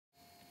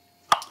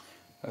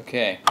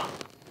Okay,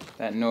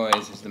 that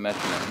noise is the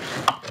metronome.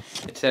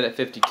 It's set at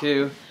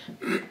 52.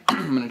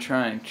 I'm going to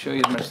try and show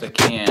you as much as I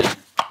can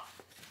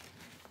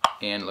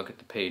and look at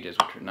the pages,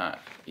 which are not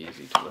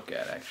easy to look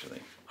at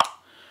actually.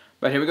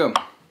 But here we go.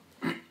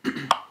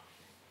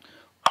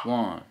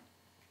 1,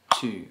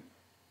 2,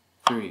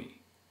 3,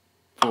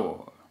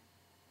 4.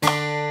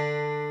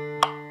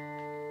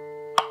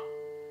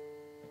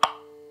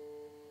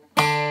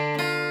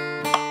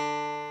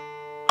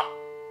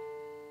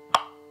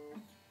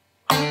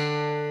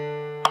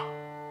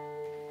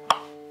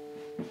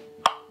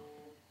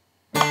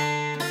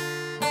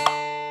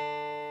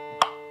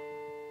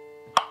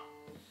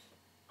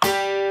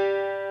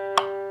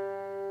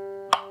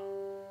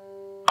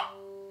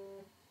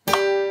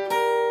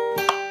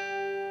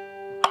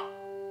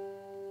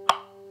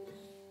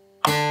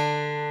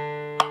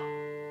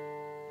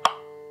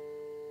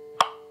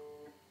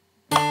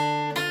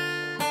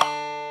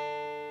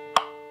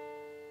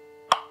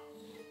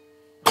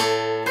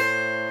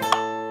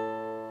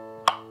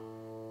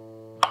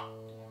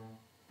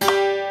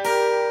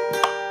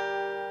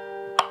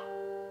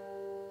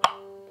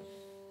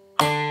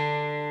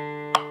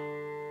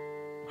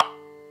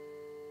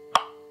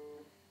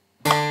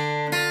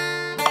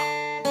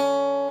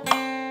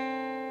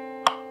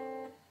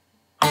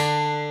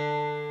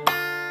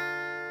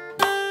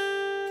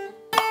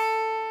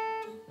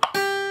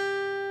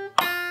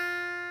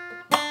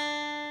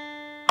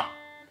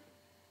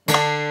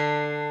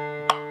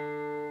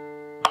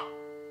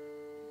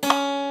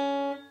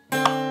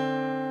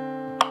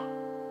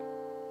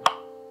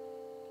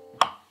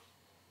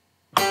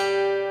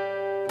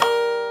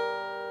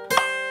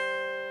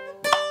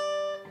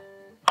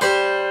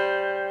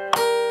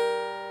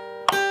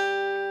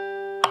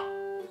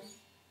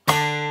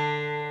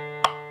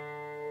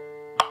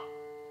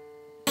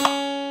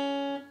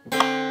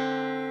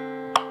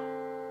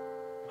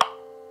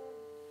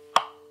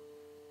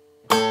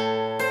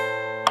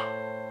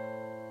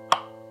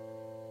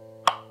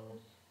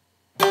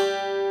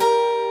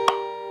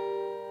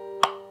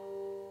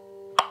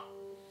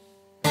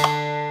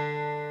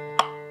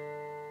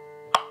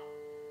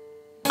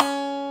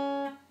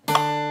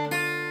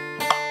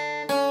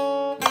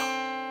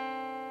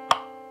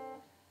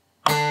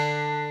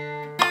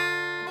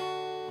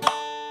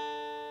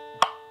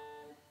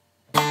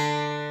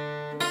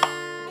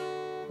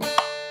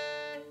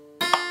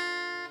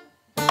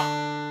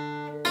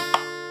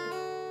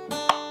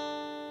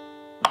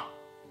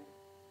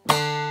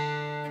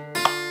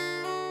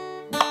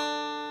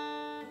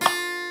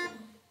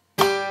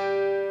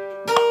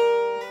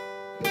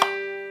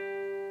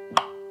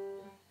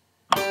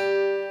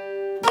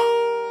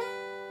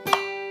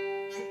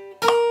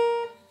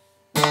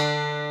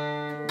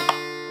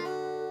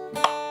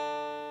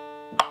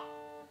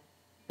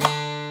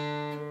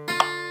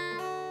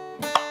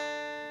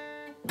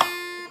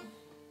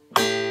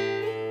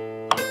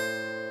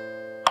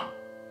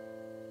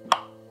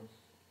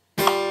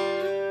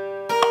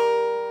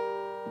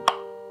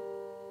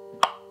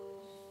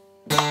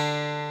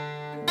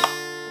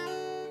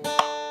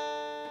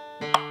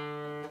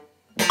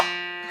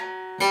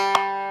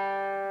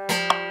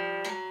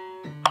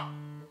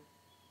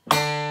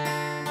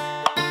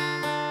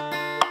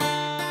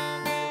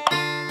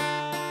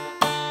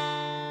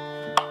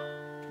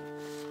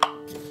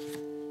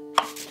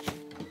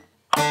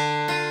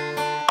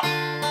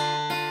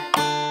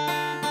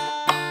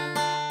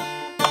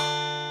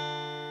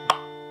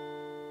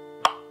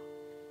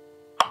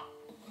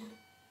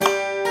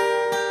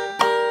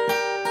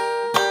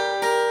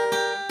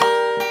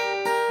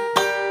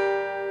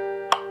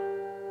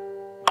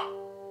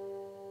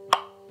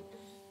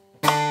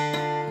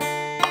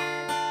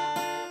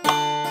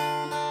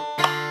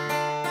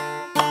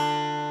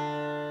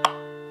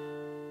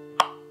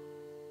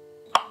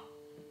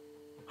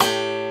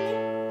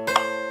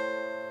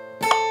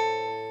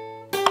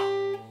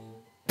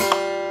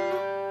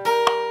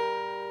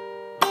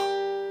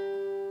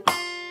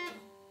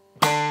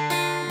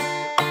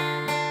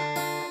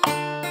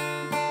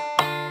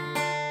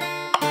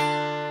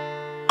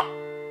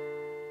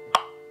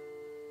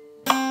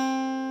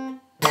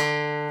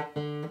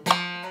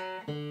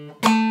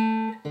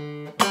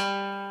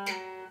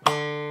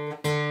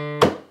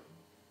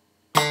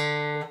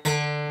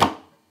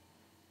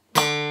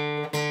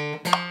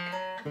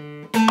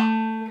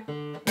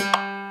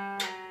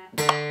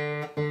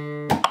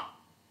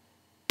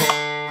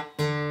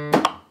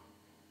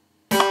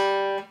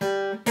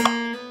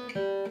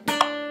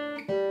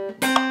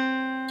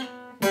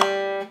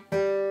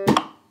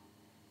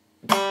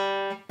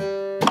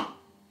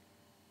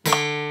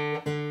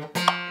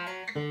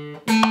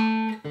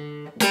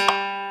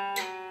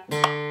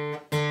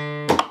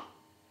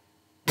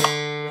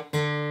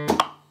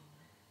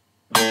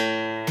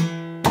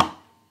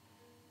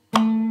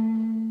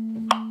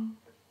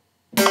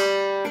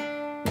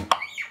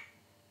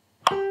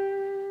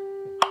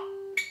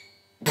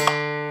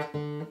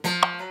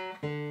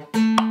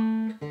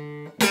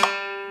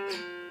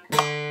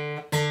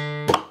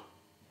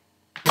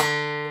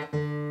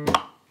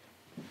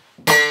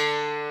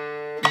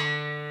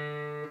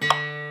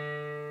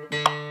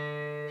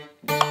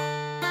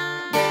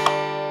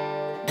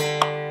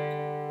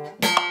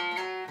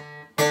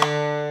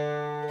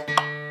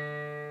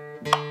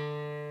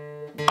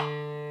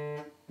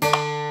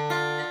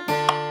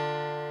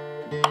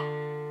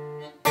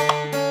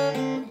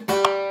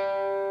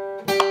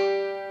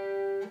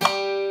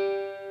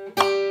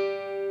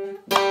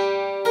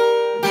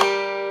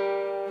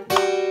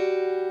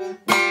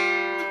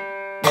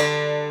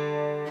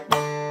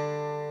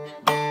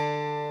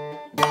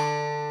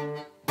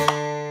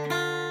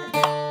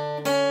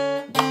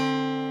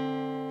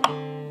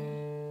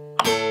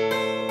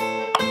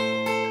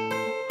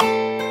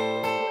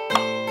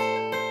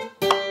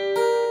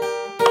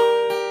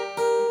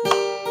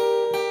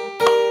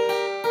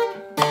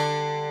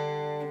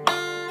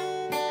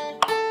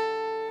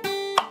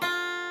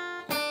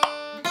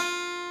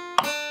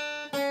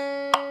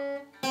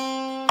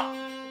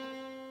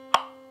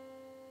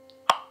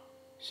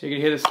 So you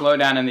can hear the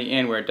slowdown in the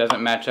end where it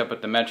doesn't match up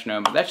with the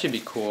metronome, but that should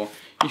be cool.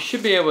 You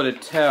should be able to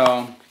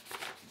tell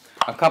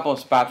a couple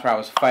of spots where I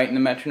was fighting the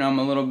metronome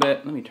a little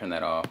bit. Let me turn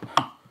that off.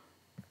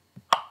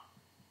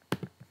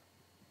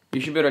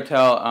 You should be able to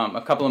tell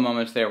a couple of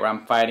moments there where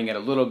I'm fighting it a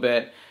little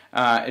bit.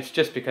 It's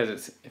just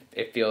because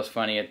it feels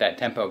funny at that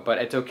tempo, but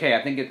it's okay.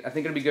 I think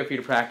it'll be good for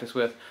you to practice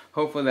with.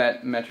 Hopefully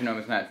that metronome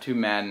is not too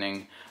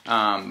maddening,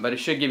 but it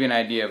should give you an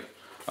idea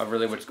of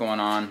really what's going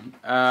on.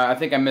 I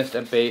think I missed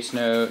a bass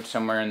note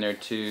somewhere in there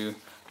too,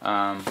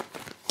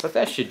 but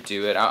that should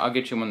do it. I'll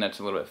get you one that's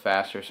a little bit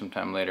faster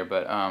sometime later,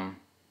 but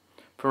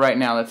for right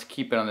now, let's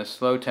keep it on this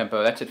slow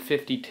tempo. That's at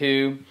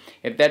 52.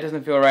 If that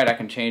doesn't feel right, I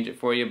can change it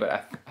for you,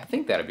 but I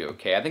think that'll be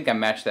okay. I think I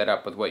matched that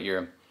up with what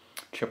your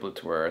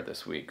triplets were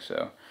this week.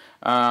 So,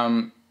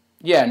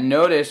 yeah,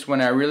 notice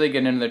when I really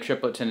get into the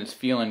triplets and it's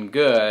feeling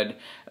good,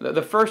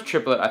 the first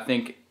triplet I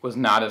think was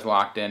not as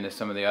locked in as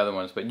some of the other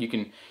ones, but you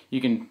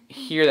can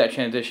hear that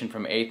transition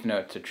from eighth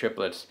note to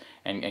triplets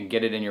and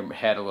get it in your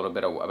head a little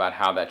bit about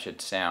how that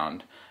should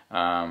sound,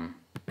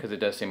 because it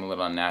does seem a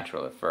little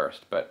unnatural at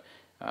first, but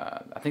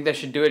I think that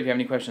should do it. If you have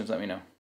any questions, let me know.